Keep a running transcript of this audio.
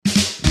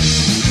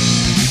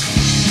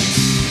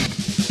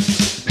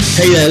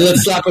Hey,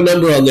 let's slap a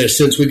number on this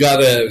since we got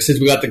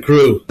the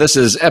crew. This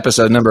is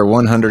episode number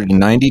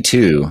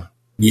 192.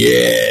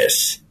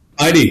 Yes.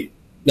 Heidi,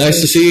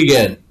 nice to see you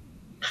again.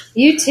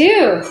 You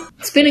too.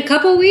 It's been a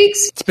couple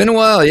weeks. It's been a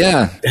while,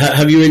 yeah.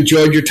 Have you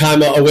enjoyed your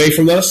time away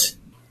from us?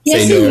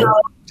 Yes and no.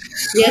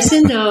 Yes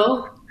and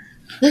no.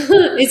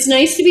 It's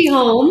nice to be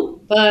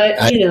home, but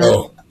I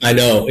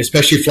know,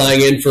 especially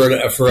flying in for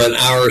an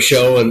hour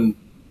show and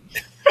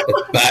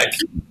back.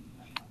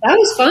 That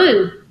was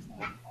fun.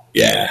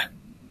 Yeah.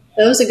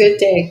 That was a good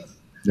day.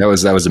 That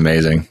was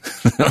amazing.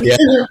 Yeah.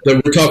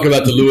 We're talking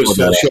about the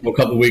Louisville show a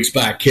couple of weeks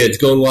back. Kids,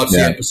 go and watch the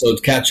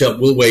episodes. Catch up.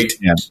 We'll wait.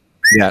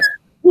 Yeah.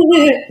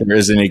 There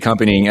is an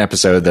accompanying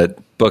episode that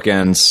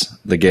bookends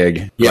the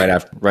gig right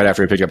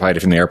after we picked up Heidi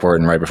from the airport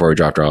and right before we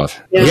dropped her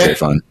off. It was very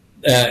fun.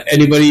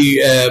 Anybody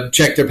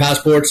check their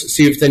passports,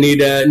 see if they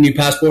need a new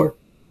passport?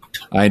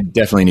 I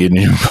definitely need a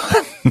new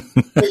one.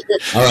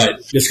 All right.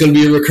 It's going to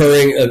be a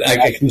recurring,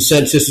 I can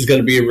sense this is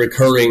going to be a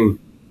recurring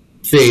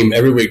theme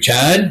every week.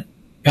 Chad,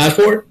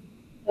 passport?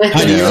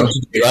 How do you know?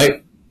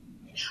 Right?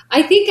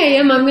 I think I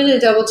am. I'm going to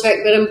double check,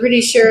 but I'm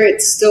pretty sure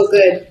it's still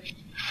good.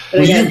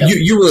 Well,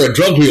 you were a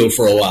drug mule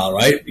for a while,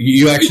 right?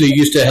 You actually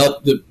used to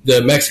help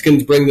the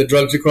Mexicans bring the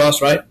drugs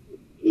across, right?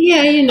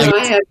 Yeah,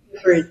 I have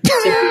different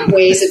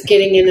ways of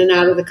getting in and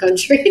out of the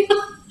country.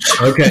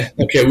 Okay.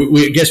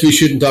 We guess we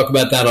shouldn't talk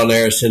about that on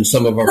air since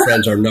some of our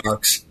friends are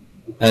narcs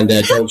and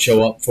don't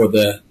show up for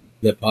the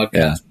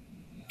podcast.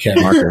 Yeah,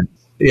 marker.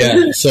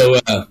 Yeah. So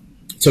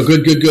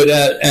good.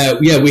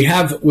 We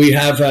have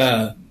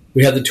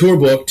the tour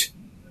booked,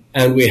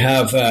 and we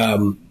have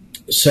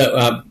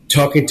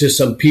talking to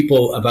some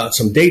people about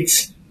some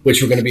dates, which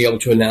we're going to be able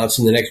to announce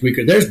in the next week.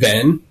 There's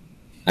Ben.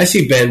 I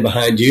see Ben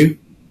behind you.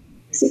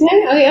 Is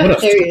Ben? Oh yeah, what a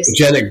there he is.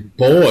 Photogenic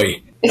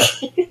boy.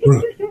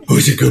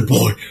 Who's a good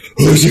boy?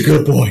 Who's a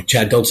good boy?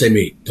 Chad, don't say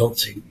me. Don't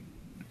say me.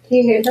 Can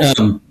you hear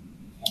that?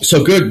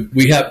 So good.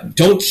 We have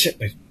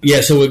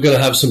so we're going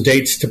to have some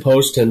dates to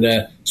post, and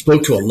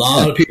spoke to a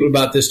lot of people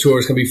about this tour.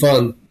 It's going to be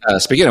fun.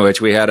 Speaking of which,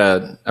 we had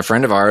a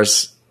friend of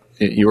ours.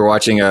 You were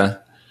watching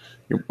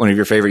one of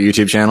your favorite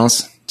YouTube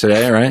channels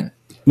today, right?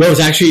 No,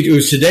 it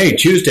was today,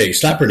 Tuesday,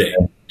 Slapper Day.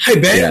 Hi,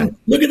 Ben. Yeah.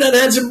 Look at that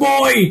handsome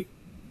boy.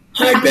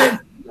 Hi, Ben.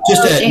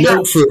 Just a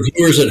note for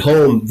viewers at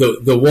home,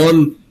 the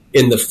one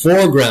in the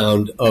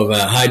foreground of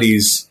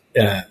Heidi's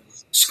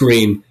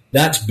screen,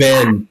 that's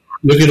Ben.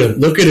 Look at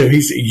him.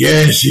 He's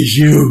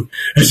you.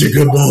 That's a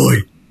good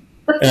boy.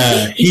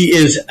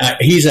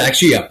 He's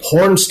actually a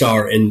porn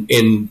star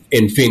in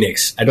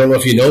Phoenix. I don't know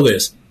if you know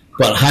this,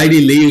 but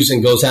Heidi leaves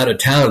and goes out of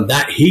town.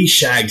 He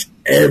shags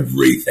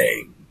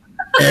everything.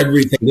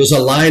 There's a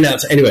line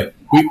outside. Anyway,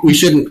 we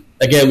shouldn't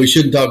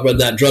talk about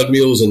that. Drug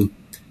mules and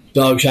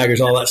dog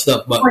shaggers, all that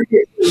stuff. But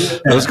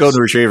those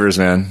golden retrievers,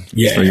 man.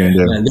 Yeah,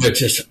 man, they're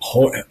just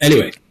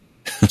anyway.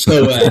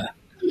 So the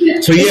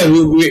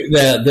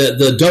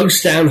Doug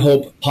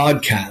Stanhope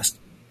podcast,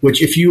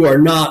 which if you are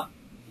not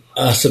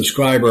a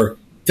subscriber,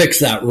 fix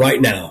that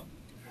right now.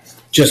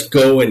 Just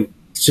go and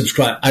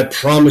subscribe. I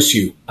promise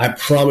you.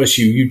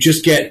 You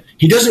just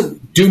he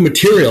doesn't do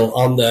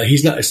material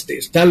he's not a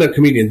stand-up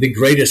comedian, the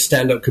greatest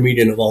stand-up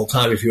comedian of all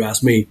time, if you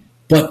ask me.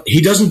 But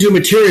he doesn't do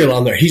material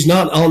on there. He's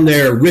not on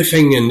there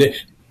riffing, and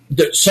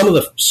some of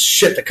the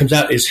shit that comes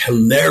out is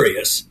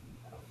hilarious.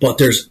 But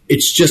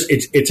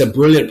it's a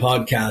brilliant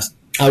podcast.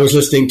 I was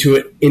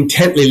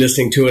intently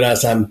listening to it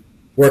as I'm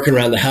working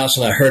around the house,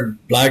 and I heard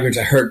Blaggards.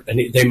 I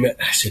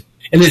said,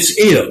 and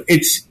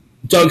it's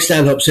Doug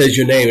Stanhope says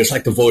your name. It's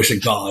like the voice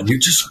of God. You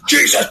just,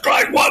 Jesus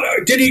Christ,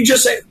 what did he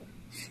just say?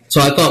 So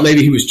I thought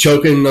maybe he was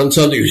choking on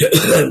something,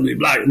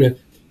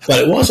 but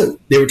it wasn't.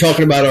 They were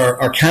talking about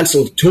our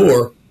canceled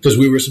tour, because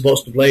we were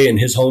supposed to play in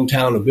his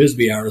hometown of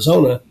Bisbee,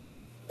 Arizona.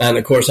 And,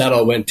 of course, that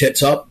all went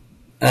tits up.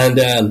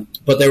 And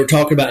but they were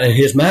talking about, and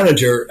his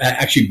manager,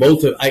 actually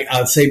both of,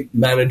 I'd say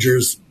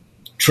managers,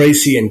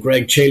 Tracy and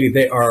Greg Chaley,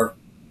 they are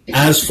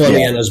as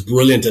funny and as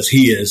brilliant as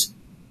he is.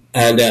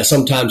 And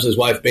sometimes his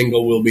wife,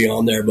 Bingo, will be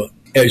on there. But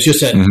it's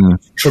just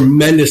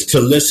tremendous to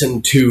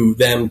listen to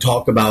them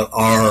talk about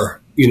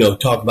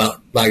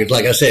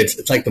like I say,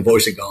 it's like the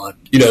voice of God.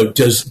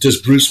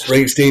 Does Bruce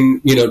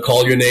Springsteen,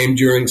 call your name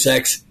during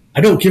sex? I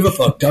don't give a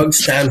fuck. Doug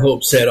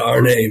Stanhope said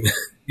our name,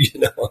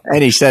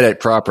 And he said it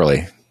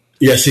properly.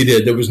 Yes, he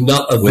did. There was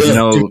not a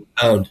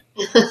sound.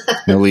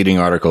 No leading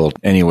article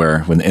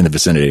anywhere in the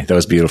vicinity. That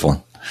was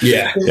beautiful.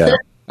 Yeah.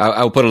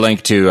 I'll put a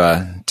link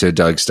to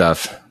Doug's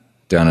stuff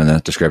down in the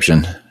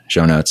description,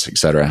 show notes,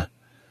 etc.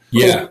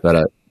 Yeah.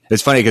 But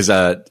it's funny because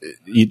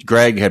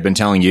Greg had been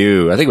telling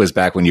you, I think it was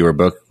back when you were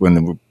booked,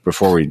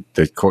 before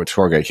the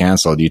tour got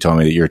canceled, you told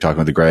me that you were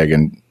talking with Greg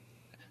and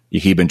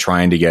he'd been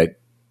trying to get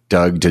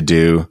Doug to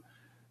do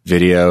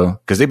video,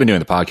 because they've been doing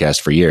the podcast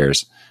for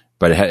years,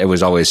 but it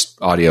was always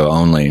audio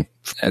only,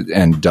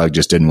 and Doug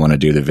just didn't want to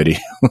do the video.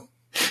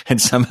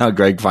 And somehow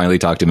Greg finally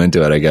talked him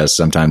into it, I guess,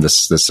 sometime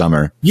this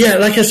summer. Yeah,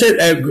 like I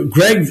said,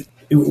 Greg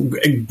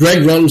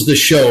runs the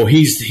show.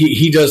 He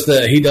does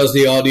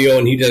the audio,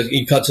 and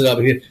he cuts it up,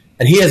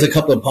 and he has a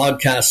couple of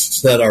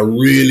podcasts that are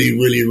really,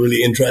 really,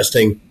 really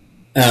interesting.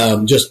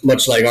 just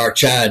much like our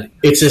Chad.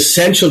 It's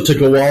essential to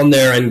go on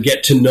there and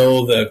get to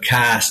know the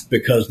cast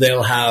because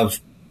they'll have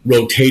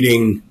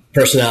rotating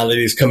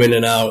personalities come in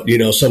and out,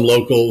 some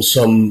local,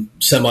 some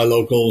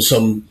semi-local,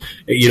 some,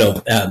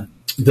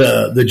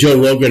 the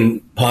Joe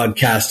Rogan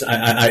podcast.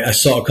 I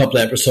saw a couple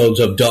of episodes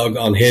of Doug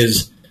on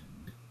his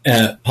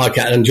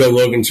podcast, and Joe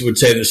Rogan would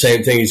say the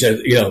same thing. He said,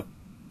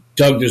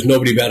 Doug, there's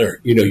nobody better.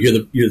 You're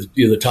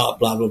the top,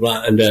 blah, blah,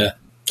 blah. And,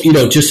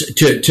 just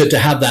to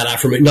have that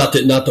affirmation, not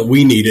that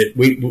we need it.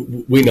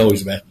 We know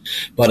he's the best,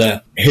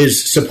 but,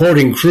 his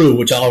supporting crew,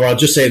 which I'll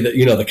just say that,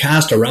 the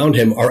cast around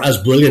him are as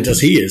brilliant as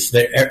he is.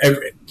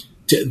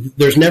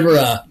 There's never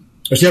a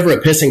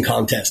pissing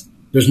contest.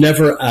 There's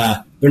never,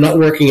 they're not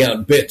working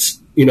out bits,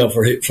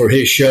 for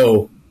his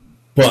show,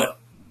 but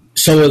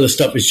some of the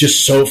stuff is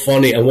just so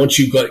funny. And once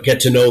you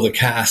get to know the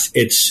cast,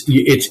 it's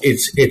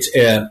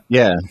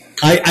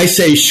I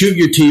say shoot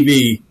your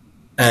TV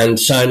and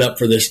sign up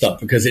for this stuff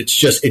because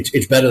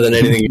it's better than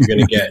anything you're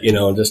going to get,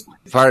 just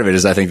part of it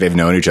is I think they've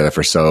known each other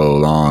for so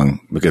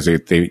long because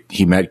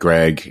he met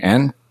Greg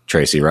and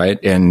Tracy, right?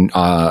 In,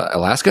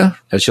 Alaska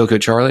at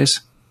Chilkoot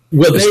Charlie's.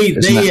 Well, they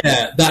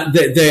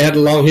had a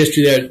long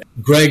history there.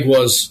 Greg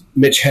was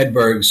Mitch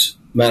Hedberg's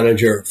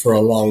manager for a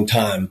long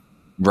time.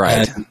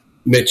 Right. And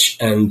Mitch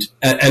and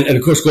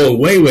of course going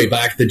way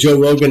back, the Joe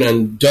Rogan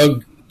and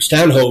Doug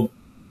Stanhope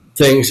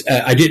things.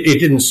 It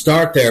didn't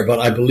start there, but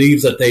I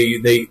believe that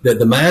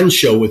the Man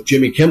Show with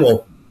Jimmy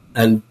Kimmel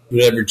and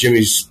whatever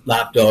Jimmy's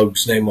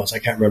lapdog's name was, I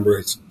can't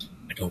remember.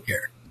 I don't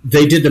care.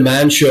 They did the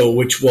Man Show,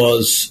 which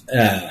was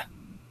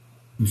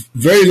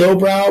very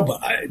lowbrow,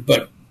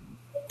 but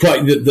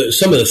quite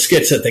some of the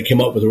skits that they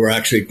came up with were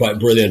actually quite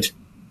brilliant.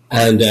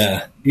 And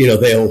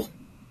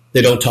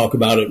they don't talk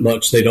about it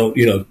much. They don't,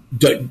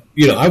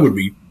 I would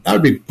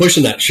be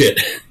pushing that shit.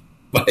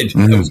 But it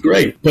was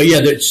great. But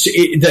yeah,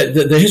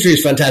 the history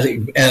is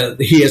fantastic.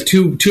 He has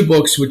two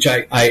books, which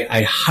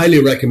I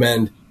highly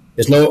recommend.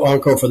 There's no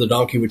Encore for the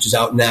Donkey, which is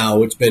out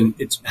now.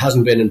 It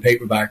hasn't been in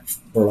paperback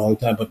for a long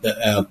time, but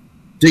the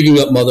Digging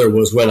Up Mother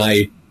was when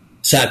I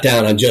sat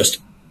down and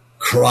just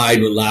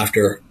cried with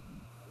laughter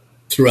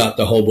throughout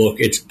the whole book.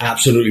 It's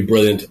absolutely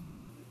brilliant.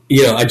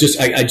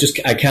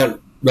 I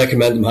can't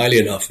recommend them highly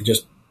enough.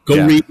 Just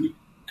go read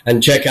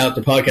and check out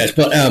the podcast.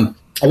 But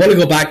I want to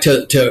go back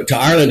to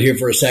Ireland here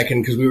for a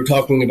second because we were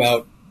talking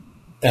about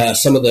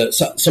some of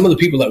the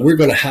people that we're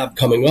going to have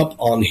coming up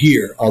on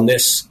here on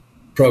this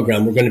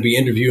program. We're going to be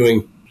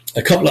interviewing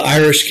a couple of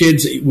Irish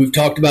kids we've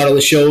talked about on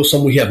the show.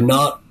 Some we have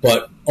not,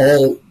 but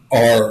all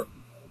are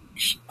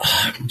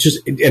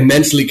just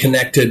immensely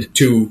connected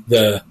to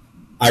the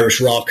Irish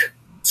rock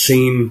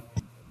scene,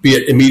 be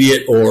it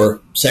immediate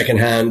or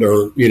secondhand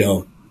or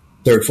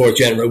third, fourth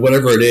generation,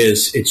 whatever it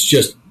is. It's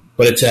just,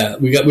 but it's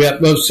we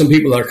have some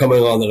people that are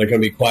coming on that are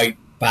going to be quite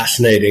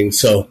fascinating.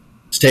 So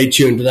stay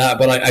tuned to that.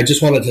 But I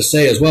just wanted to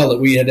say as well that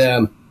we had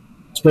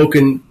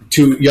spoken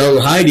to young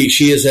Heidi.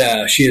 She is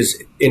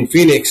in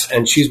Phoenix,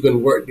 and she's been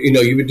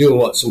you've been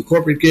doing some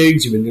corporate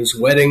gigs, you've been doing some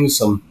weddings,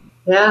 some.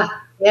 Yeah.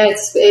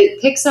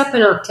 It picks up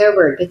in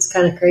October. It's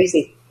kind of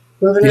crazy.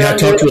 I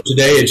talked to her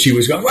today, and she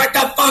was going, "What the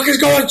fuck is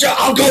going on?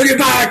 I'll call you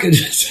back." And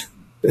just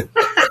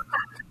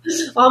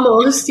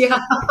almost, yeah.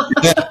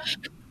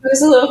 It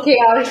was a little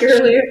chaotic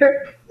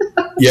earlier.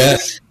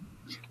 Yes.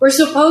 We're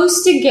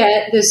supposed to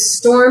get this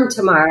storm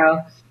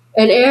tomorrow,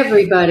 and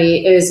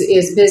everybody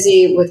is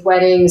busy with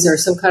weddings or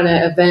some kind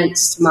of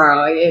events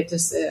tomorrow. It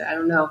just, I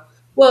don't know.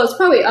 Well, it's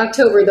probably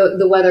October.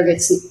 The weather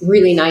gets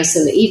really nice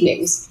in the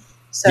evenings.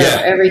 So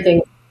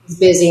everything is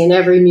busy and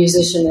every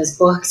musician is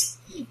booked.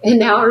 And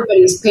now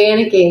everybody's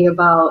panicking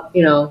about,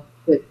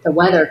 the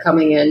weather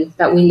coming in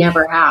that we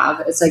never have.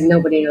 It's like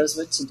nobody knows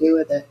what to do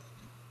with it.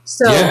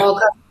 So all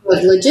kinds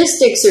of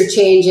logistics are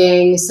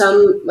changing.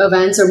 Some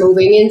events are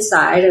moving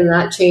inside, and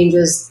that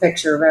changes the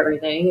picture of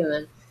everything. And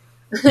then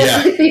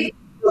I think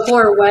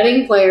before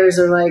wedding players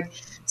are like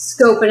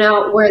scoping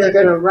out where they're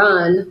going to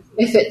run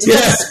if it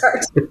does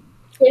start.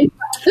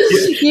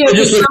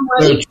 Just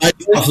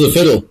off the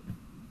fiddle.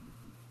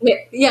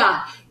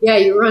 Yeah,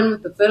 you run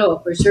with the fiddle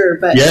for sure.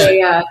 But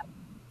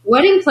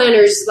wedding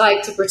planners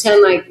like to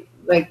pretend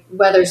like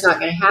weather's not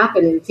going to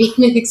happen in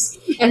Phoenix,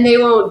 and they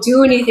won't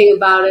do anything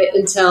about it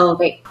until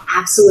they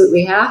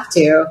absolutely have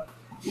to.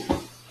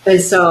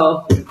 And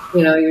so,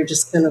 you're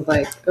just kind of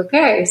like,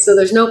 okay, so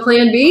there's no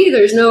plan B.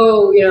 There's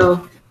no,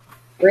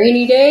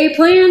 rainy day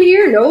plan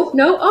here. Nope.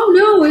 No. Oh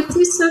no,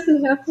 it's not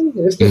going to happen.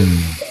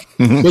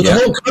 Well, the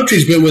whole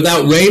country's been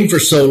without rain for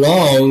so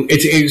long.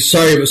 It's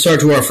sorry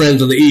to our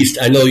friends on the East.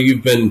 I know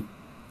you've been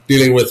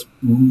dealing with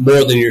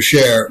more than your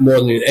share, more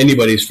than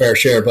anybody's fair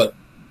share, but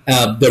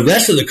the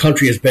rest of the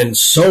country has been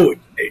so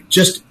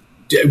just.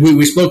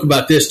 We spoke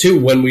about this too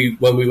when we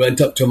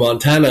went up to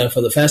Montana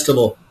for the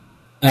festival.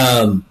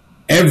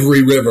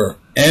 Every river,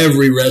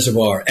 every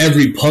reservoir,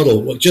 every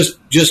puddle,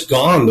 just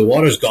gone. The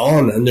water's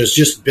gone, and there's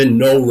just been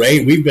no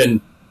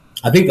rain.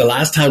 I think the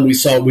last time we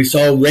saw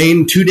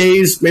rain 2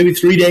 days, maybe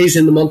 3 days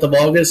in the month of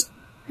August,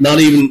 not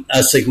even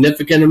a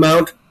significant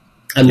amount.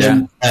 And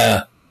then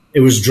It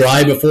was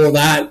dry before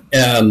that.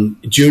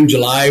 June,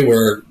 July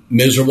were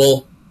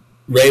miserable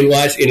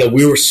rain-wise. You know,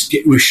 we were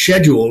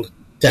scheduled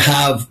to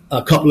have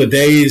a couple of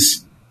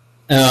days.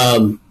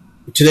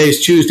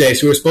 Today's Tuesday,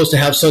 so we were supposed to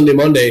have Sunday,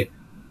 Monday.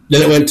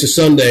 Then it went to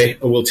Sunday,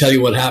 and we'll tell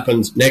you what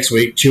happens next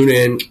week. Tune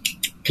in,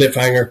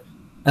 cliffhanger.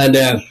 And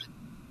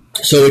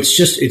so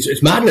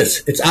it's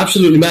madness. It's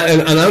absolutely mad.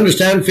 And I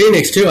understand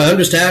Phoenix, too. I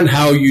understand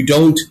how you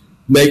don't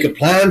make a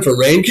plan for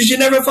rain because you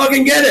never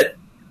fucking get it.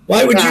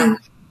 Why would you?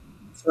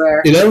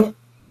 Swear. You know?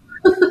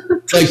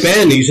 It's like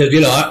Ben, he said,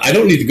 you know, I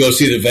don't need to go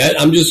see the vet.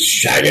 I'm just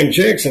shagging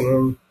chicks.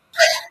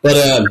 But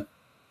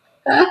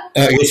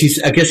I guess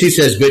he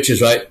says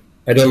bitches, right?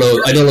 I don't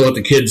know what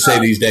the kids say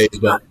these days,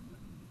 but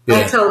yeah.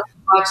 I tell him to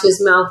watch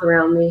his mouth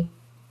around me.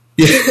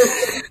 Yeah.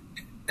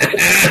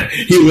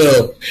 He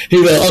will.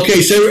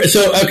 Okay, so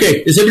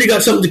okay. Has everybody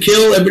got something to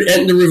kill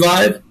and to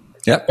revive?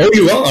 Yeah. Oh,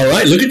 you are? All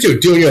right. Look at you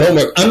doing your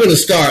homework. I'm going to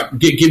start.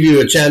 Give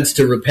you a chance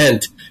to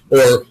repent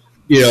or,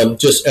 you know,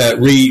 just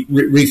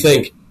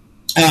rethink.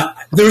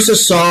 There's a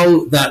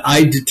song that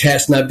I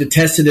detest, and I've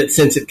detested it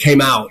since it came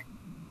out.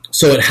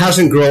 So it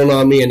hasn't grown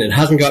on me, and it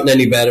hasn't gotten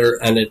any better.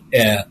 And it,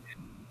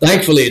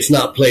 thankfully, it's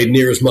not played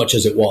near as much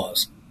as it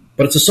was.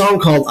 But it's a song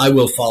called "I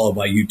Will Follow"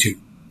 by U2.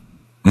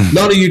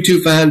 Not a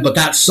U2 fan, but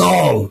that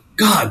song,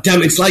 God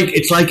damn, it's like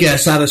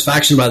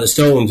 "Satisfaction" by the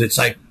Stones. It's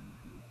like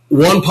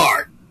one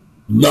part,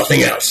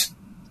 nothing else,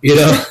 you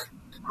know.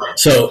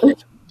 So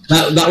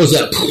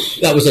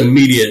that was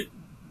immediate,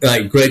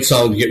 like, great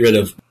song to get rid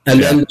of.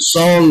 And the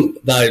song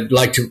that I'd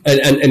like to,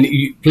 and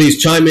you, please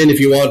chime in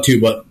if you want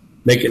to, but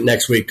make it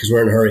next week because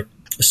we're in a hurry.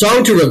 A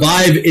song to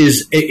revive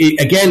is,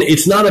 again,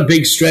 it's not a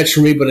big stretch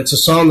for me, but it's a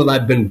song that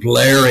I've been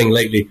blaring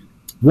lately.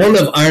 One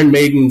of Iron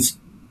Maiden's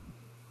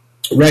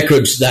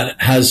records that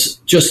has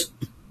just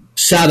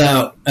sat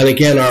out, and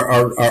again,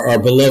 our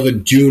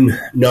beloved June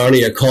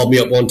Narnia called me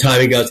up one time.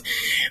 He goes,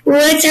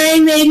 "What's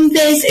Iron Maiden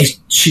face?"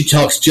 She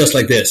talks just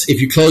like this. If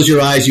you close your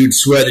eyes, you'd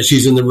swear that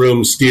she's in the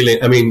room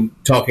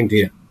talking to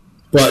you.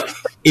 But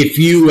if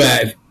you,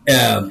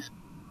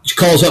 she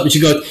calls up and she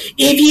goes,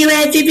 "If you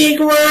had to pick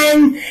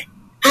one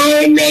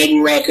Iron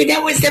Maiden record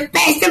that was the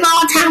best of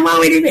all time, what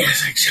would it be?" I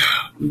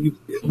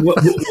was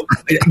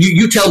like,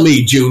 you tell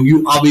me, June,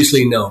 you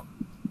obviously know.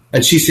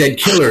 And she said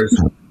Killers,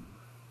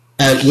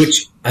 and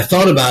which I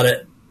thought about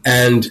it,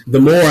 and the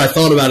more I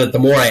thought about it, the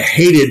more I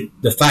hated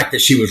the fact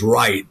that she was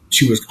right.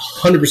 She was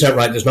 100%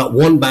 right. There's not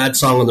one bad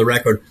song on the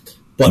record.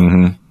 But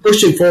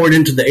pushing forward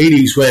into the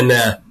 80s, when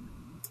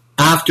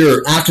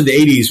after the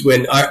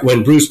 80s,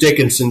 when Bruce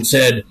Dickinson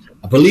said,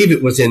 I believe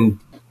it was in,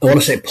 I want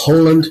to say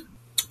Poland,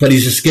 but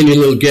he's a skinny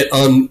little git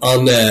on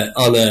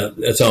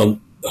its own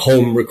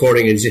home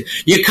recording, and he said,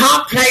 "You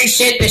can't play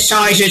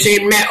synthesizers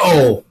in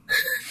metal."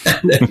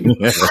 And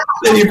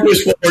then you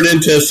push forward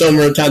into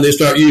Somewhere in Time, they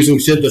start using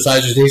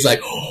synthesizers, and he's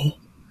like, "Oh,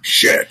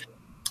 shit."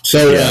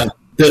 So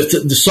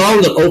the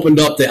song that opened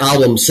up the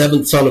album,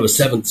 Seventh Son of a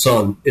Seventh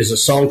Son, is a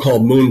song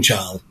called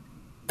Moonchild.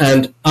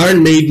 And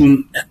Iron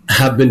Maiden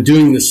have been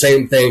doing the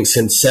same thing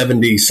since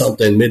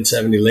 70-something,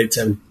 mid-70, late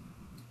 70.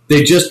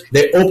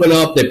 They open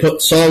up, they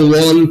put song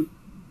one,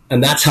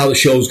 and that's how the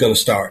show's going to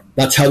start.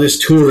 That's how this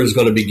tour is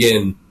going to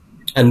begin.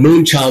 And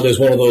Moonchild is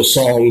one of those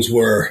songs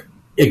where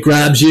it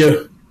grabs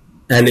you,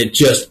 and it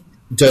just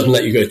doesn't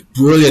let you go. It's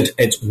brilliant.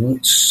 It's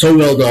so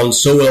well done,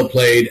 so well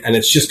played, and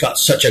it's just got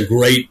such a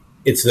great.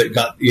 It's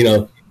got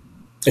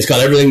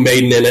everything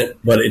Maiden in it,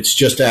 but it's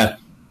just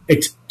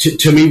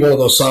to me one of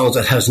those songs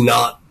that has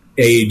not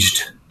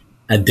aged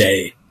a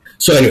day.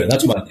 So anyway,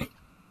 that's my thing.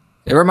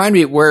 It reminded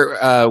me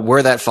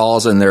where that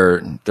falls in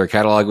their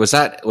catalog. Was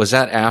that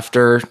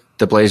after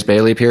the Blaze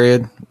Bayley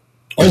period?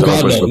 Oh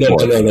God,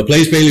 no.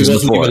 Blaze Bayley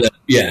wasn't even that.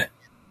 Yeah,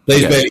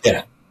 Blaze Bayley.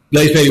 Yeah.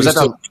 Blaze Bayley was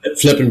still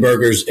flipping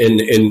burgers in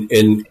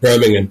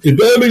Birmingham. In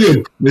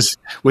Birmingham.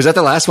 Was that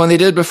the last one they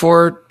did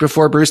before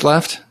Bruce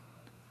left?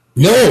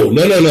 No.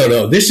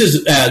 This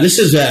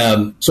is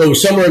so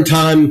Somewhere in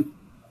Time,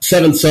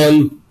 Seventh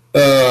Son.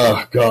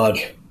 Oh God.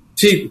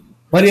 See,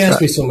 why do you ask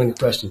me so many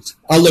questions?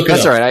 I'll look it up.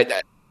 That's all right.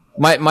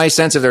 My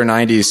sense of their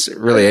 90s,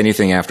 really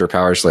anything after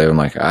Power Slave, I'm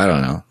like, I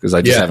don't know, because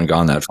I just haven't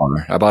gone that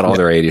far. I bought all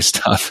their 80s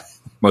stuff.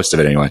 Most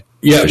of it anyway.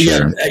 Yeah.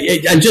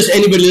 And just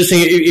anybody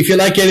listening, if you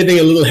like anything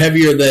a little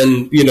heavier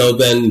than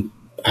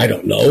I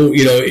don't know,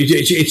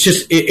 it's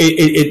just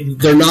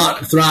they're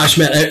not thrash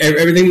metal.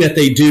 Everything that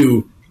they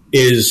do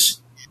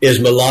is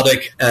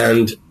melodic,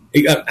 and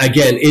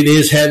again, it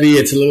is heavy.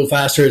 It's a little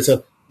faster.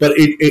 But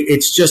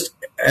it's just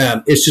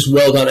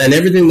well done, and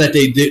everything that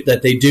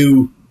they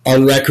do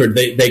on record,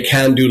 they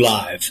can do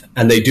live,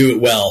 and they do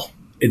it well.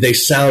 They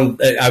sound.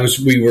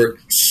 We were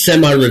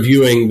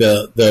semi-reviewing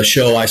the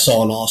show I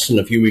saw in Austin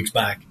a few weeks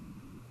back,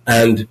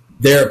 and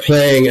they're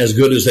playing as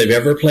good as they've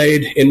ever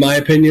played, in my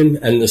opinion.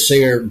 And the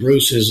singer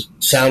Bruce is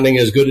sounding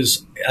as good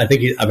as I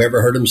think I've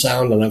ever heard him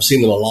sound, and I've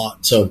seen them a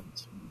lot. So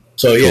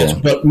yes.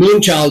 Cool. But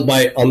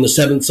Moonchild on the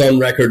Seventh Son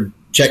record,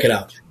 check it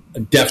out.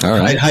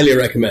 Definitely, right. I highly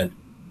recommend.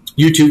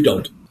 U2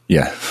 don't.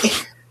 Yeah.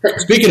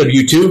 Speaking of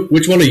U2,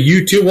 which one of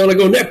you two want to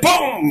go next?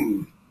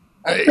 Boom!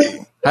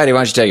 Heidi,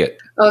 why don't you take it?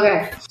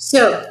 Okay,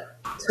 so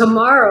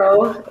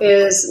tomorrow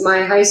is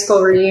my high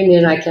school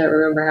reunion. I can't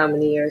remember how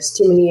many years,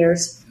 too many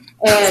years.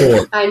 And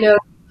 4. I know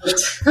a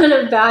ton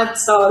of bad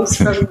songs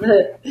from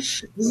the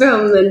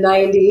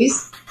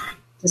 90s,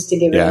 just to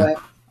give it away.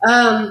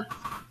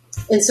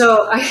 And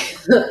so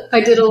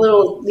I did a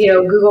little,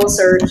 Google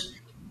search,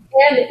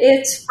 and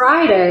it's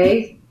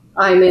Friday.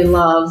 I'm in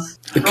love.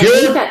 I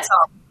hate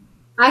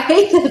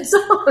that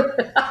song.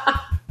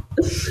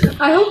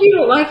 I hope you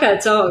don't like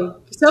that song.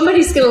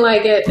 Somebody's going to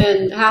like it,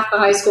 and half the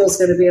high school is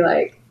going to be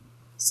like,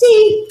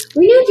 see,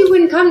 we knew you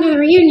wouldn't come to the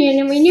reunion,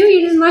 and we knew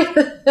you didn't like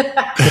it.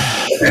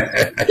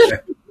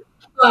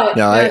 But,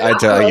 no, I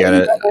get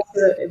it.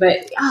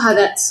 But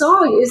that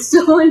song is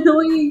so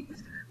annoying.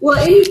 Well,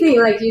 anything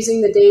like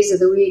using the days of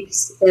the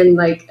weeks and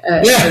like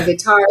a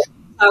guitar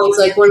sounds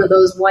like one of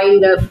those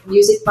wind-up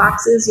music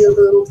boxes, the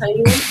little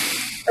tiny one.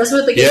 That's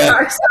what the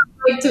guitar sounds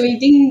like to me.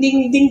 Ding,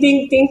 ding, ding,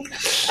 ding, ding.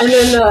 And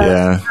then,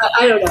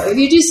 I don't know. If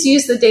you just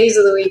use the days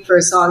of the week for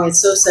a song,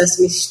 it's so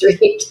Sesame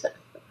Street.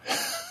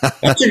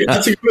 That's a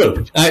good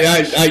one.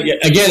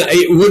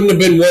 It wouldn't have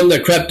been one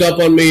that crept up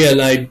on me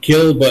and I'd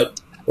kill,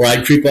 or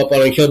I'd creep up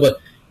on and kill, but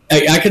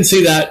I can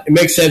see that. It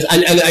makes sense.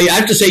 And I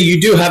have to say, you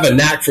do have a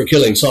knack for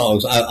killing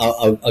songs.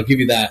 I'll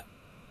give you that.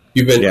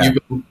 You've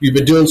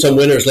been doing some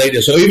winners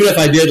lately. So even if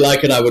I did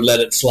like it, I would let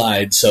it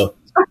slide. So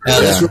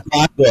let's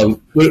revive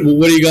one. What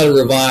do you got to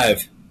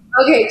revive?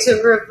 Okay, to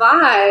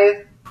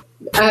revive,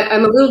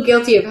 I'm a little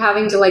guilty of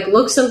having to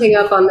look something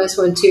up on this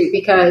one too,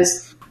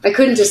 because I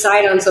couldn't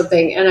decide on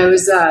something, and I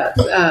was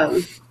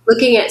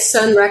looking at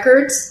Sun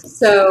Records,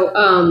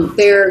 so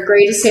their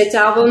greatest hits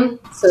album,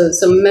 so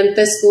some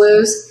Memphis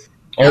Blues.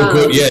 Oh,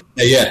 good,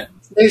 yeah.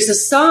 There's a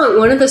song.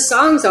 One of the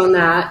songs on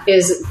that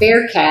is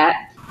Bearcat.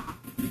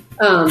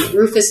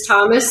 Rufus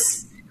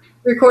Thomas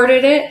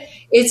recorded it.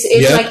 It's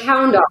like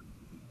Hound Dog.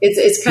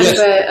 It's kind of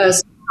a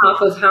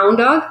spin-off of Hound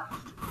Dog,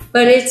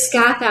 but it's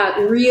got that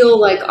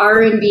real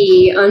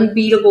R&B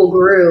unbeatable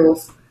groove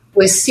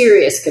with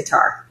serious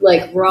guitar,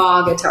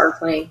 raw guitar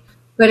playing.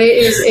 But it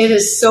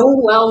is so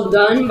well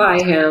done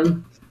by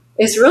him.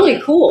 It's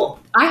really cool.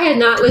 I had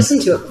not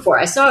listened to it before.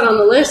 I saw it on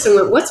the list and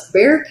went, "What's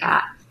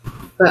Bearcat?"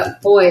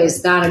 But boy,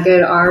 is that a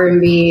good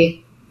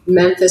R&B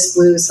Memphis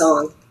Blues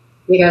song.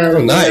 You gotta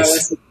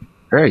listen.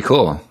 Very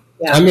cool.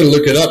 Yeah. I'm going to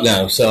look it up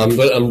now, so I'm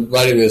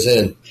writing this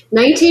in.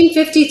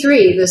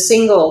 1953, the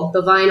single,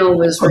 the vinyl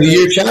was the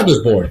year Chad was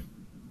born.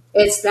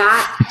 It's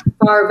that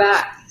far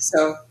back,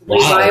 so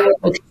revival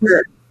for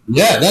sure.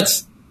 Yeah,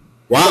 that's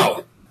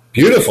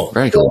beautiful.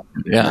 Very cool.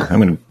 Yeah, I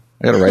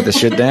got to write this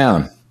shit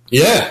down.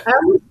 Yeah,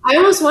 I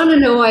almost want to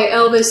know why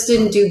Elvis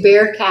didn't do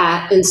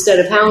Bearcat instead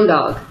of Hound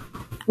Dog.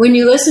 When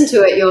you listen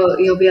to it,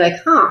 you'll be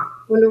like,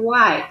 wonder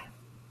why.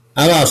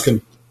 I'll ask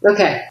him.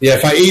 Okay. Yeah,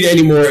 if I eat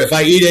any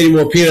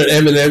more peanut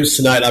M&Ms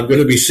tonight, I'm going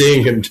to be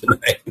seeing him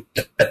tonight.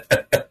 I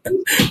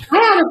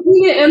had a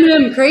peanut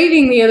M&M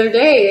craving the other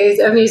day.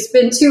 It's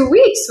been 2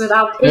 weeks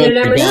without peanut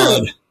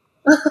M&M.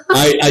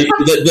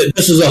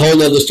 This is a whole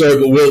other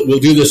story, but we'll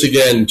do this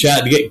again.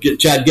 Chad, get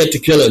to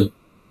killing.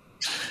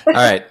 All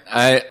right,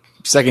 I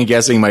second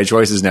guessing my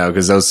choices now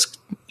because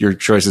your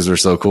choices are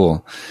so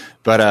cool.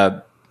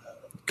 But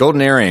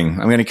Golden Earring,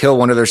 I'm going to kill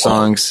one of their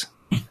songs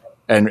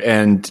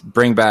and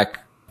bring back.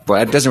 Well,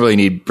 it doesn't really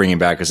need bringing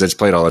back because it's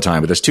played all the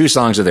time. But there's 2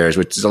 songs of theirs,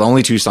 which is the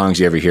only 2 songs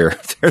you ever hear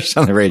theirs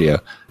on the radio.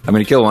 I'm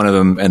going to kill one of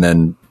them and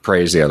then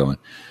praise the other one.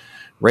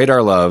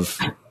 Radar Love.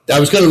 I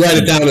was going to write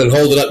it down and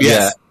hold it up.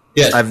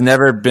 Yes. I've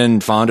never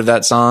been fond of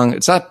that song.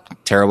 It's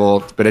not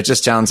terrible, but it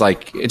just kind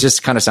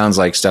of sounds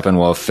like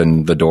Steppenwolf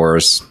and the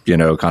Doors,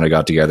 kind of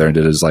got together and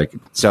did his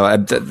so I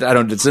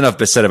don't, it's enough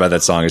said about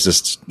that song. It's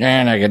just,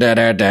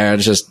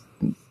 it's just,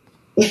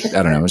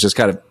 I don't know. It's just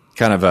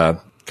kind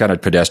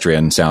of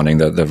pedestrian sounding,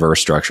 the verse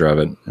structure of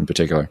it in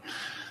particular.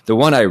 The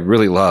one I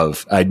really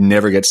love, I'd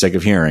never get sick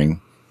of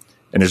hearing,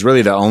 and is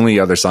really the only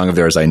other song of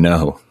theirs I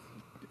know,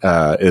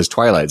 is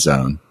Twilight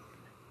Zone.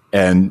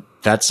 And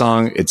that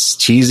song, it's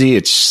cheesy,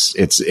 it's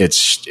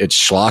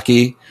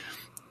schlocky.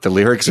 The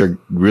lyrics are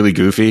really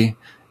goofy,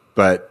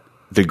 but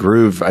the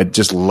groove, I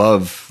just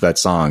love that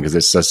song because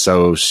it's just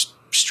so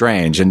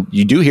strange. And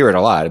you do hear it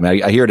a lot.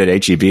 I hear it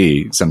at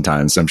HEB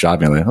sometimes. I'm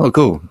shopping. I'm like, oh,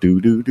 cool. Do,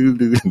 do, do,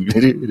 do, do,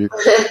 do, do.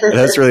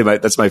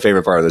 That's my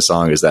favorite part of the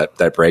song is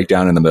that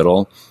breakdown in the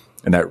middle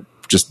and that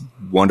just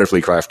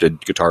wonderfully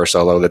crafted guitar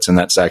solo that's in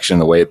that section,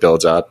 the way it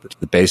builds up.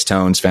 The bass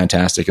tone's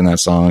fantastic in that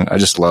song. I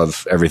just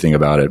love everything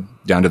about it,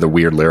 down to the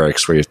weird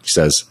lyrics where he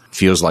says,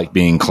 "Feels like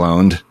being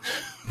cloned,"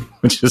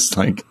 which is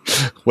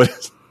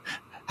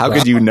how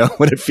could you know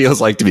what it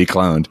feels like to be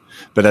cloned?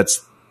 But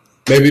that's,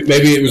 Maybe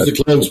it was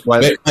the clones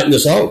writing the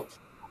song.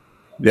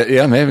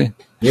 Yeah, maybe.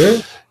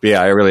 Yeah. But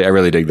yeah, I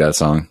really dig that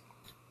song.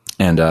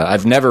 And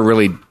I've never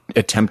really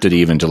attempted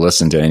even to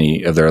listen to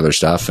any of their other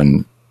stuff,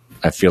 and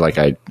I feel like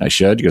I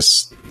should,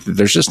 because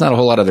there's just not a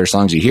whole lot of their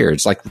songs you hear.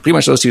 It's pretty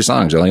much those 2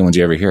 songs, the only ones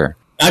you ever hear.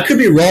 I could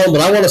be wrong,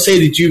 but I want to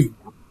say that you've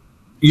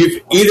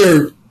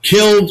either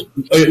killed,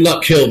 or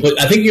not killed, but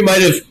I think you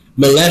might have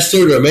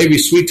molested or maybe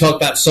sweet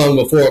talked that song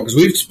before, because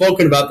we've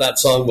spoken about that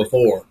song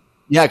before.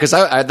 Yeah, because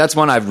that's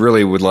one I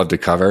really would love to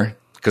cover.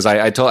 Because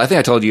I think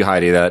I told you,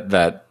 Heidi,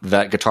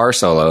 that guitar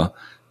solo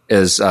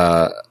is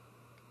a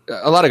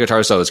lot of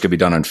guitar solos could be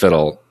done on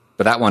fiddle,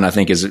 but that one I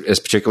think is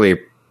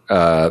particularly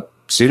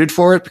suited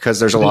for it because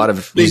there's a lot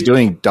of he's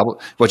doing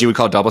what you would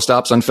call double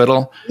stops on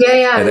fiddle.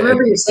 Yeah, I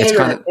remember you saying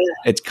that.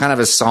 It's kind of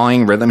a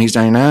sawing rhythm. He's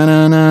doing na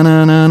na na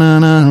na na na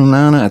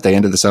na na at the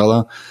end of the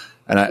solo.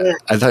 And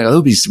I thought it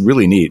would be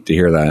really neat to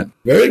hear that.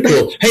 Very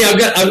cool. Hey, I've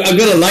got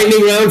a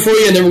lightning round for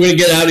you, and then we're going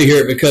to get out of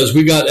here because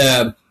we got,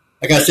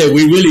 like I said,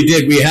 we really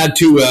did. We had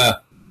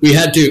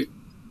to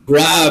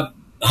grab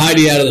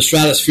Heidi out of the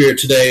stratosphere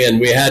today, and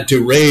we had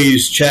to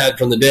raise Chad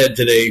from the dead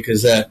today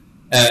because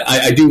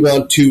I do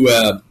want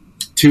to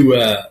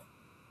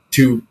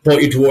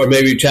point you toward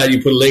maybe Chad.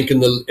 You put a link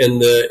in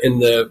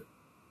the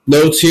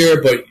notes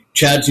here, but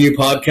Chad's new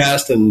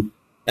podcast, and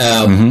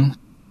I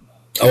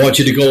want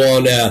you to go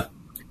on.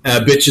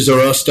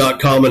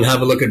 bitchesorus.com and have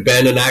a look at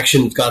Ben in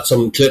action. It's got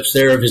some clips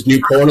there of his new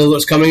porno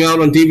that's coming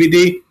out on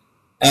DVD.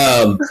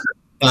 And,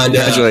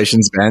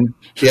 congratulations, Ben.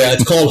 Yeah,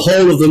 it's called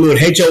Hole of the Moon,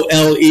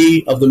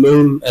 HOLE of the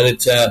Moon, and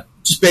it's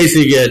just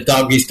basically a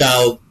doggy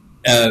style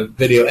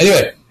video.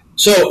 Anyway,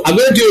 so I'm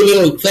going to do a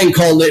little thing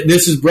called,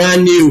 this is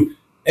brand new.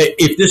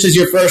 If this is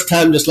your first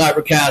time to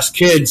Slappercast,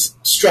 kids,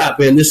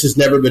 strap in. This has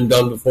never been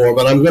done before,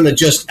 but I'm going to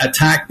just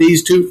attack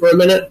these two for a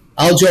minute.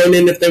 I'll join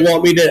in if they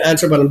want me to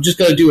answer, but I'm just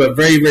going to do a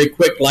very, very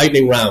quick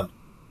lightning round.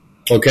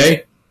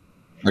 Okay?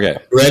 Okay.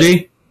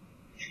 Ready?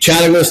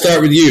 Chad, I'm going to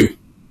start with you.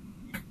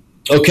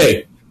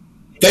 Okay.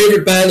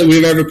 Favorite band that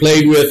we've ever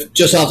played with,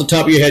 just off the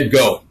top of your head,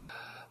 go.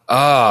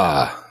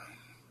 How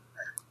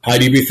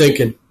do you be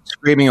thinking?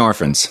 Screaming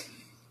Orphans.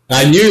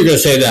 I knew you were going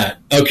to say that.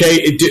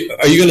 Okay.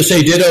 Are you going to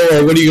say ditto,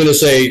 or what are you going to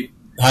say,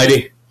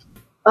 Heidi?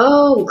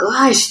 Oh,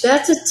 gosh,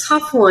 that's a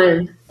tough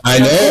one. I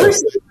know.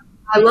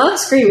 I love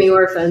Screaming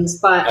Orphans,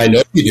 but... I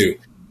know you do.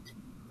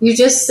 You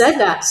just said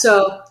that.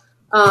 So,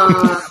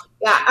 yeah,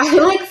 I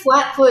like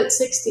Flatfoot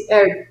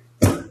 56.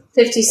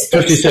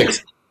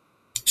 56.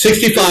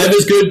 65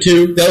 is good,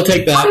 too. They'll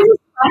take that.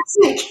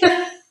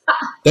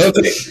 They'll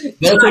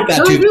take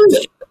that, too.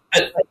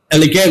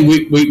 And again,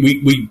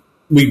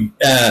 we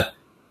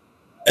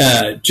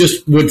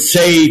just would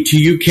say to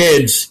you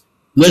kids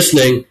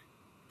listening,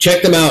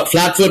 check them out.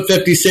 Flatfoot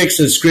 56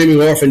 and Screaming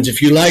Orphans.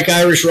 If you like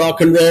Irish rock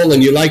and roll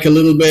and you like a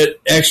little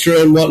bit extra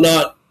and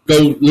whatnot,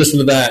 go listen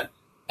to that.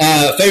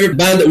 Favorite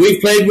band that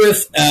we've played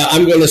with?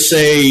 I'm going to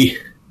say,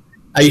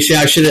 I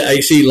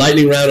see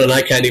lightning round and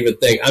I can't even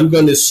think. I'm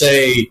going to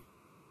say,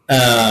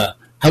 have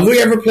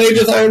we ever played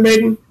with Iron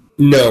Maiden?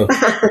 No.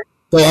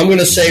 So I'm going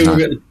to say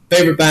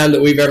favorite band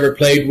that we've ever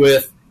played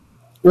with.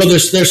 Well,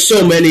 there's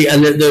so many,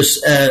 and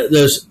there's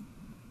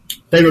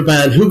favorite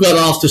band. Who got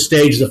off the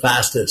stage the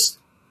fastest?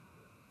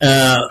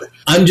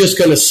 I'm just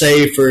going to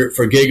say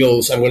for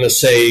giggles, I'm going to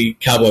say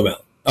Cowboy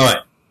Mount. All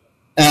right.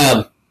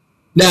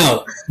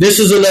 Now, this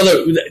is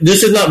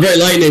not very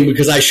lightning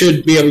because I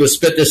should be able to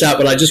spit this out,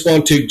 but I just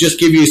want to just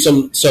give you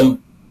some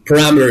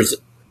parameters,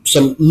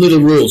 some little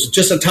rules,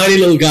 just a tiny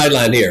little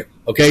guideline here.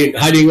 Okay,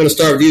 Heidi, I'm going to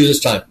start with you this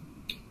time.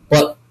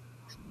 Well,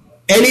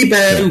 any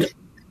band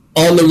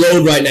on the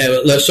road right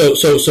now,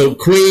 so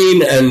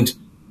Queen and,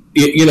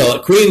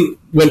 Queen,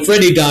 when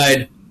Freddie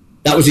died,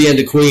 that was the end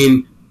of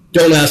Queen.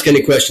 Don't ask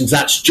any questions.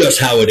 That's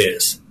just how it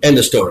is. End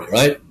of story,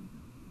 right?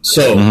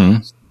 So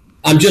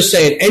I'm just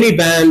saying any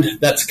band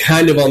that's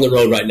kind of on the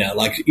road right now,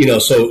 like,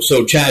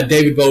 so Chad,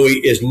 David Bowie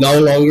is no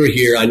longer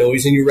here. I know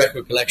he's in your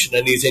record collection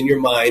and he's in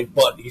your mind,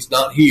 but he's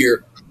not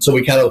here. So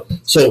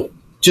so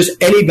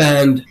just any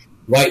band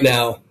right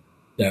now,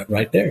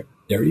 right there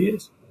he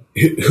is.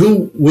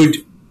 Who would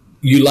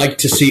you like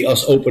to see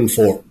us open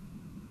for?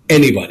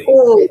 Anybody?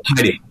 Oh,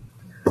 Heidi.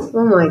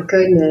 Oh my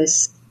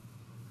goodness.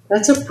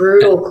 That's a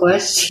brutal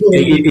question.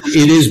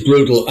 It is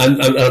brutal.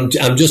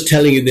 I'm just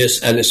telling you this,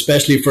 and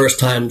especially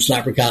first-time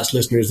Slappercast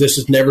listeners, this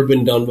has never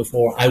been done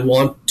before. I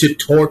want to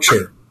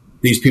torture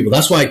these people.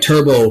 That's why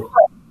Turbo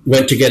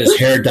went to get his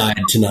hair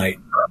dyed tonight,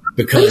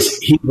 because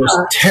he was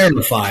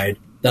terrified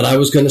that I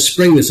was going to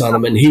spring this on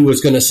him, and he was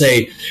going to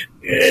say,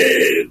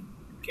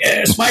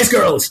 Spice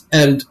Girls.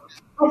 And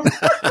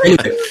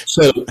anyway,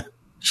 so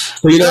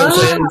you know what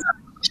I'm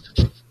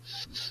saying?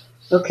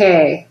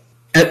 Okay.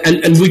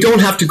 And we don't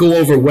have to go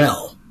over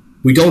well.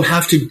 We don't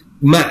have to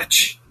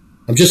match.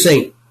 I'm just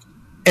saying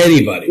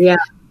anybody. Yeah,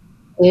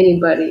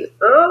 anybody.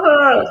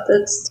 Oh,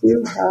 that's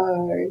too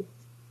hard.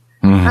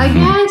 I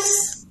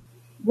guess.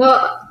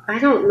 Well, I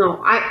don't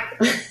know.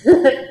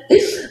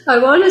 I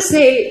want to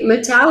say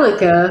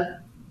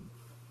Metallica.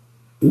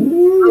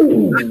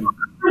 Ooh.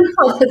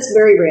 Oh, that's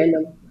very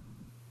random.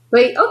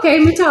 But okay,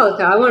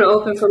 Metallica. I want to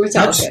open for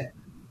Metallica.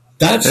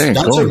 That's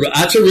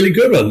a really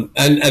good one,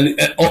 and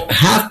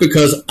half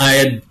because I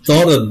had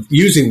thought of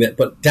using that,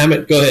 but damn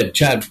it, go ahead,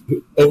 Chad,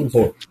 open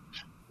for.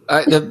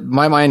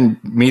 My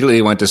mind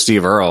immediately went to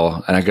Steve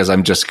Earle, and because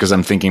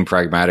I'm thinking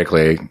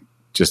pragmatically,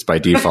 just by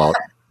default.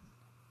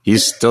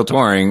 He's still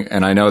touring,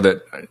 and I know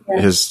that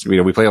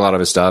we play a lot of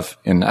his stuff,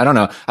 and I don't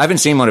know, I haven't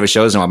seen one of his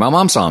shows in a while. My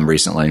mom saw him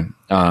recently,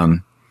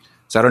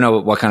 so So I don't know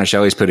what kind of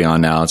show he's putting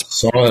on now.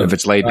 If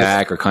it's laid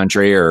back or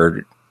country,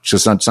 or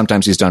just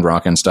sometimes he's done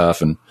rock and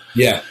stuff. And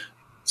yeah.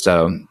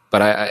 So,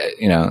 but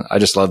I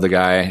just love the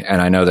guy,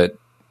 and I know that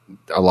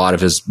a lot of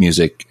his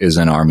music is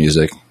in our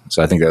music.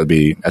 So I think I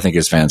think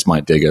his fans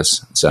might dig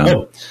us.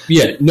 So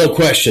yeah, no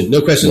question. Yeah.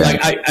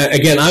 Like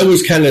I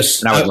was kind of.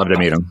 I would love to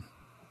meet him.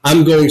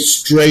 I'm going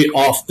straight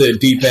off the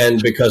deep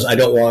end because I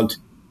don't want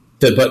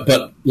to.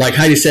 But like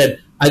Heidi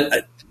said,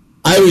 I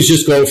was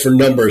just going for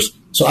numbers.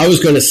 So I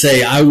was going to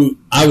say I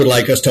would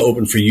like us to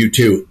open for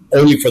U2,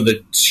 only for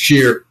the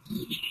sheer.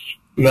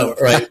 No,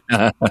 right,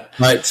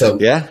 right. So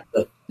yeah.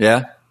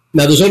 Now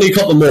there's only a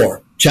couple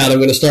more. Chad, I'm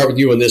going to start with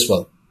you on this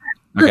one.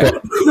 Okay.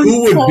 But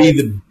who would be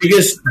the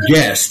biggest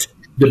guest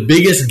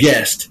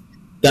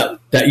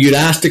that you'd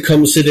ask to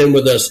come sit in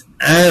with us,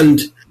 and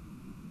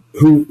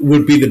who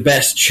would be the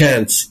best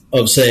chance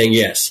of saying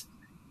yes?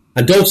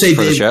 And don't say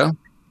for Dave. The show?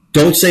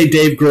 Don't say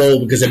Dave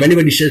Grohl, because if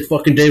anybody says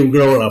fucking Dave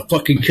Grohl, I'll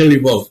fucking kill you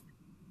both.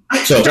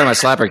 So you're talking about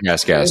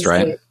Slappercast guest,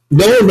 right?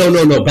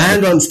 No.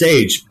 Band on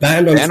stage.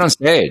 Band on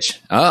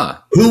stage.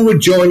 Ah. Who would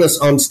join us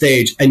on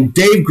stage? And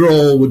Dave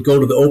Grohl would go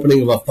to the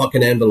opening of a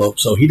fucking envelope,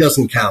 so he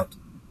doesn't count.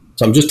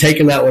 So I'm just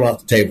taking that one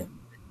off the table.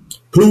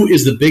 Who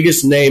is the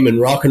biggest name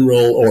in rock and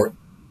roll or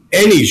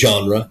any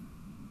genre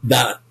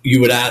that you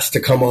would ask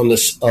to come on the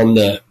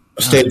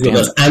stage with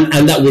us,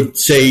 and that would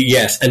say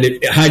yes? And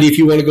Heidi, if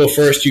you want to go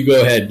first, you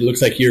go ahead. It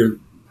looks like you're.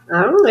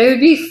 I don't know. It would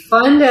be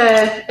fun to,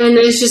 and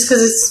it's just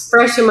because it's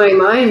fresh in my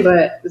mind.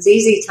 But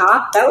ZZ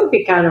Top, that would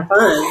be kind of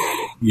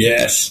fun.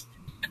 Yes,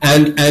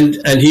 and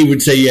he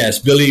would say yes.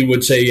 Billy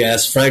would say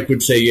yes. Frank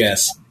would say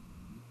yes.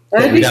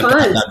 That'd be fun.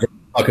 That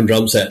fucking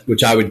drum set,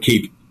 which I would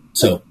keep.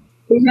 So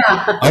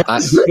yeah.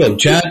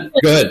 Chad,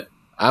 go ahead.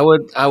 I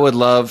would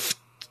love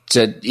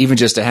to even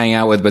just to hang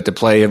out with, but to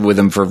play with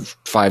him for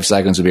 5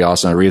 seconds would be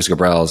awesome. Reeves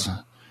Gabrels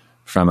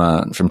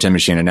from Tin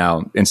Machine, and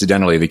now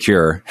incidentally The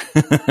Cure.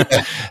 I've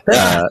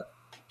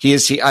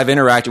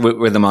interacted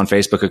with him on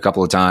Facebook a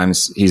couple of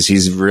times.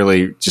 He's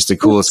really just the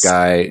coolest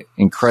guy,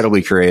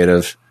 incredibly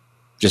creative,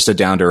 just a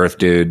down to earth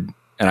dude.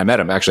 And I met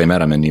him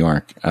in New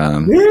York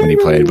when he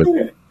played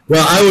with.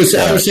 Well, I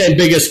was saying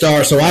biggest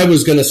star, so I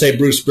was going to say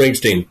Bruce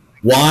Springsteen.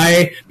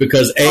 Why?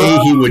 Because A,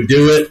 he would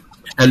do it,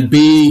 and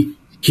B,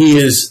 he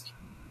is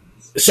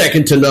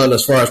second to none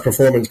as far as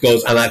performance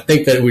goes, and I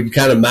think that it would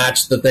kind of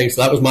match the thing.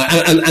 So that was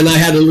and I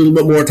had a little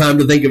bit more time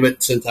to think of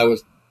it since I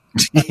was.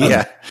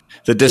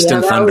 The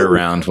distant thunder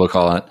round, we'll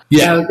call it.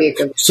 Yeah. That would be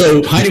good.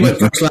 So Heidi went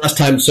first last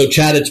time, so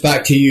Chad, it's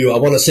back to you. I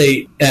want to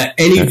say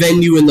any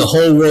venue in the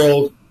whole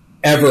world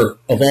ever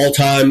of all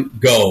time,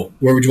 go.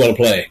 Where would you want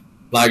to play?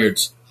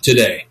 Laggards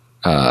today.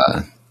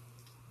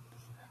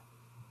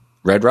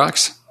 Red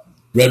Rocks.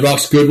 Red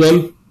Rocks, good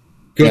one.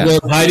 Good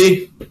one,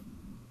 Heidi.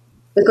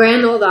 The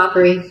Grand Ole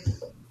Opry.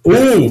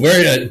 Ooh,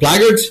 very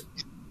Blackguards.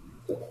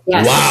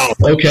 Yes. Wow.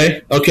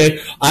 Okay.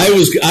 I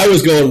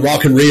was going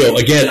Rock in Rio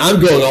again.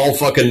 I'm going all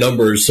fucking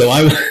numbers. So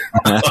I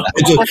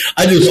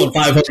just want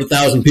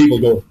 500,000 people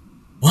going.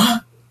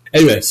 What?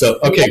 Anyway, so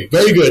okay,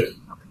 very good.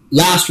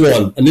 Last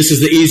one, and this is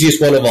the easiest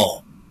one of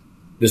all.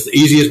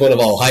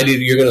 Heidi,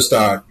 you're going to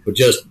start, but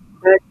just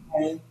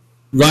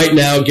right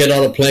now, get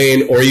on a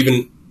plane, or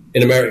even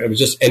in America,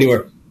 just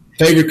anywhere.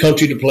 Favorite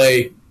country to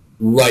play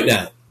right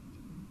now?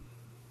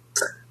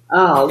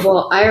 Oh,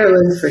 well,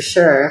 Ireland for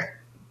sure.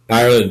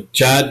 Ireland.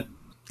 Chad?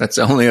 That's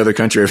the only other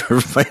country I've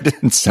ever played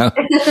in. So.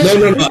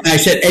 No. I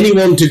said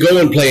anyone to go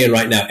and play in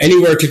right now.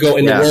 Anywhere to go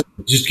in the world.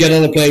 Just get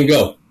on a plane and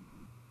go.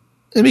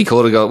 It'd be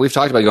cool to go. We've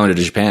talked about going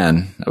to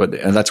Japan,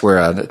 and that's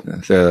where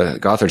the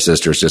Gothard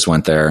sisters just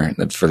went there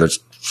for the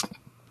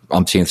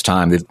umpteenth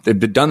time.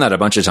 They've done that a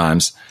bunch of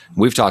times.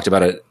 We've talked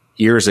about it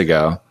years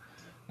ago.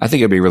 I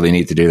think it'd be really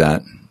neat to do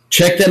that.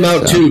 Check them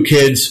out too,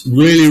 kids.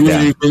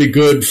 Really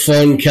good,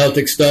 fun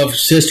Celtic stuff.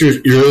 Sisters,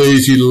 really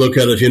easy to look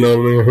at if you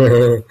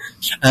know.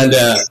 And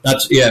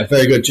that's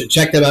very good.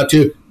 Check them out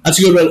too. That's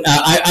a good one.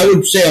 I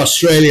would say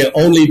Australia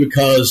only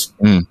because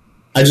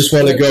I just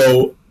want to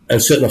go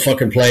and sit in a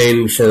fucking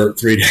plane for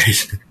 3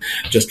 days.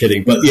 Just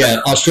kidding. But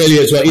yeah,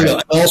 Australia as well. You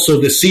know, also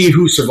to see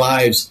who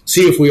survives,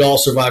 see if we all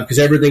survive, because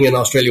everything in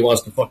Australia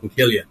wants to fucking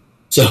kill you.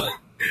 So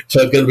it's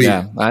going to be.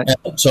 Yeah,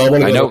 so I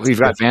want to. I know we've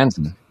got fans.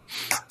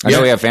 I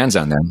know we have fans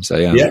on them. So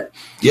Yep.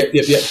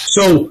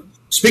 So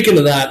speaking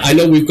of that, I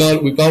know we've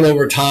gone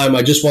over time.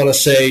 I just want to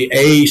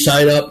say,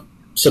 sign up,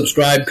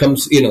 subscribe,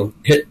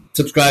 hit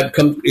subscribe,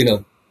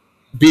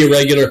 be a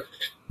regular.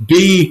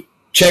 B,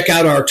 check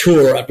out our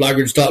tour at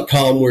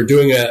blaggards.com. We're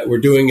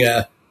doing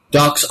a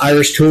Doc's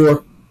Irish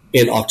tour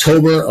in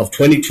October of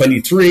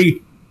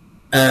 2023,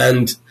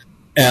 and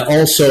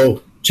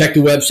also check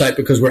the website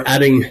because we're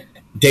adding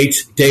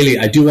dates daily.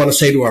 I do want to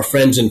say to our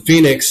friends in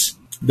Phoenix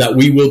that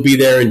we will be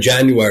there in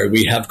January.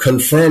 We have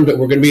confirmed that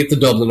we're going to be at the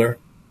Dubliner.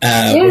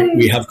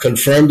 We have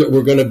confirmed that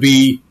we're going to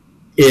be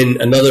in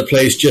another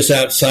place just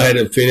outside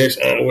of Phoenix.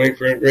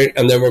 Wait,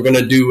 and then we're going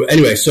to do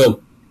anyway.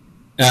 So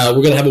we're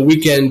going to have a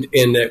weekend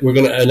we're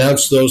going to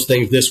announce those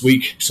things this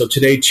week. So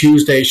today,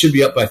 Tuesday, should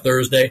be up by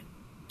Thursday,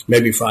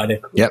 maybe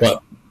Friday. Yep.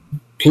 But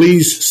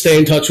please stay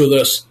in touch with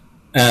us.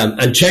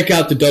 And check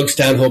out the Doug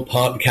Stanhope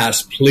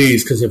podcast,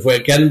 please, because if we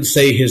get him to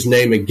say his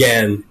name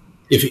again,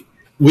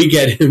 we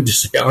get him to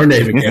say our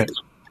name again,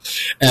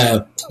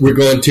 we're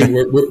going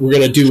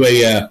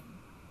to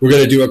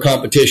do a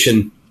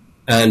competition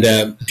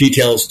and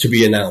details to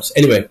be announced.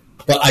 Anyway,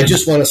 but I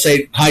just want to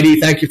say, Heidi,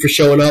 thank you for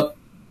showing up.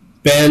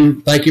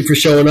 Ben, thank you for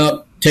showing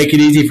up. Take it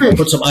easy.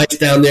 Put some ice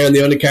down there in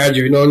the undercarriage.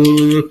 You know,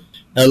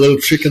 a little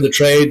trick of the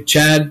trade.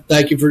 Chad,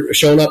 thank you for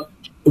showing up.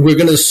 We're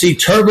going to see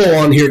Turbo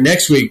on here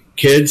next week,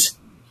 kids.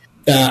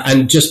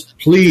 And just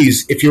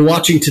please, if you're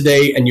watching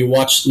today and you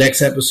watch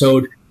next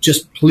episode,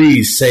 just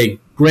please say,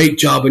 great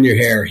job on your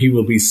hair. He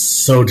will be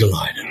so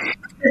delighted.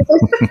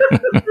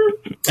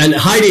 And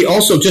Heidi,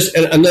 also just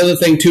another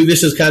thing too,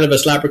 this is kind of a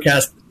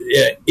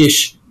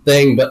Slappercast-ish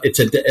thing, but it's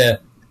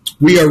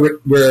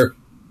we're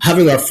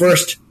having our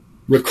first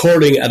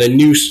recording at a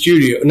new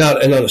studio,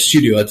 not a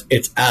studio,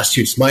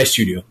 it's my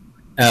studio.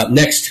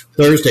 Next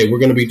Thursday, we're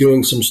going to be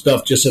doing some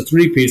stuff, just a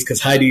 3-piece,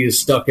 because Heidi is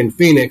stuck in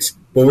Phoenix.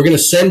 But we're going to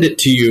send it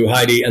to you,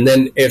 Heidi. And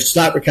then if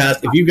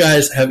Slappercast, if you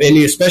guys have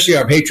any, especially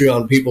our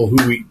Patreon people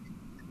who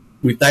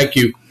we thank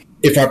you.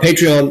 If our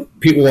Patreon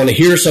people want to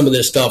hear some of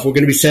this stuff, we're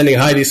going to be sending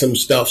Heidi some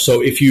stuff.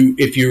 So if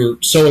you're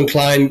so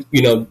inclined,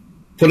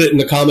 put it in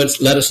the comments.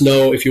 Let us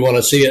know if you want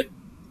to see it.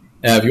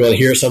 If you want to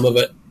hear some of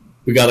it.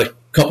 We got a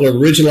couple of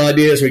original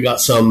ideas. We got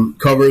some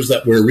covers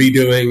that we're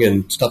redoing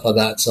and stuff like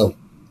that. So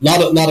a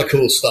lot of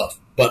cool stuff.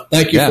 But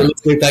thank you for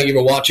listening. Thank you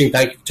for watching.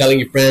 Thank you for telling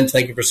your friends.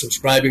 Thank you for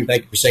subscribing.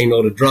 Thank you for saying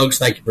no to drugs.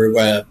 Thank you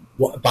for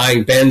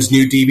buying Ben's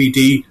new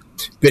DVD,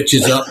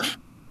 Bitches Up.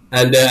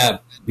 And,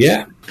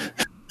 yeah.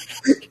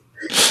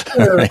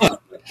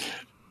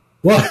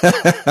 What?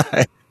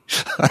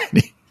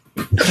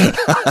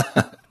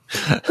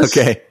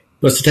 Okay.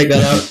 Let's take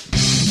that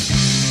out.